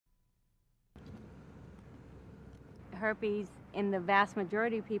herpes in the vast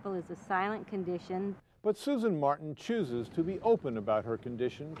majority of people is a silent condition. But Susan Martin chooses to be open about her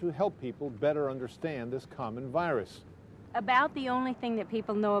condition to help people better understand this common virus. About the only thing that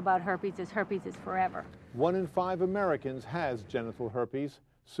people know about herpes is forever. 1 in 5 Americans has genital herpes.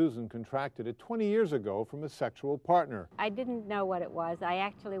 Susan contracted it 20 years ago from a sexual partner. I didn't know what it was. I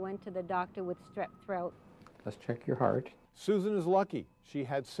actually went to the doctor with strep throat. Let's check your heart. Susan is lucky. She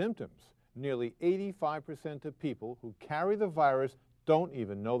had symptoms. Nearly 85% of people who carry the virus don't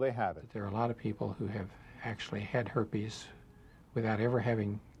even know they have it. There are a lot of people who have actually had herpes without ever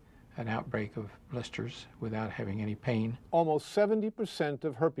having an outbreak of blisters, without having any pain. Almost 70%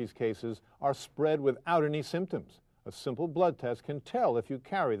 of herpes cases are spread without any symptoms. A simple blood test can tell if you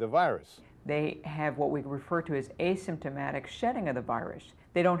carry the virus. They have what we refer to as asymptomatic shedding of the virus.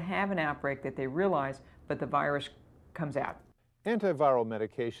 They don't have an outbreak that they realize, but the virus comes out. Antiviral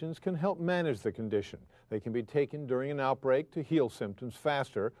medications can help manage the condition. They can be taken during an outbreak to heal symptoms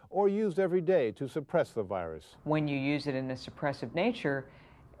faster or used every day to suppress the virus. When you use it in a suppressive nature,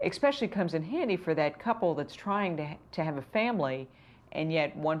 especially comes in handy for that couple that's trying to have a family and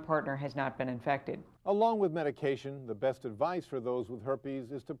yet one partner has not been infected. Along with medication, the best advice for those with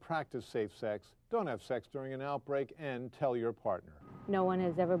herpes is to practice safe sex, don't have sex during an outbreak, and tell your partner. No one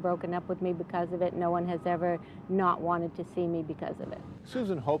has ever broken up with me because of it. No one has ever not wanted to see me because of it.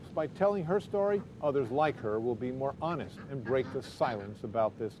 Susan hopes by telling her story, others like her will be more honest and break the silence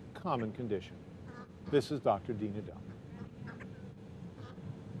about this common condition. This is Dr. Dina Dunn.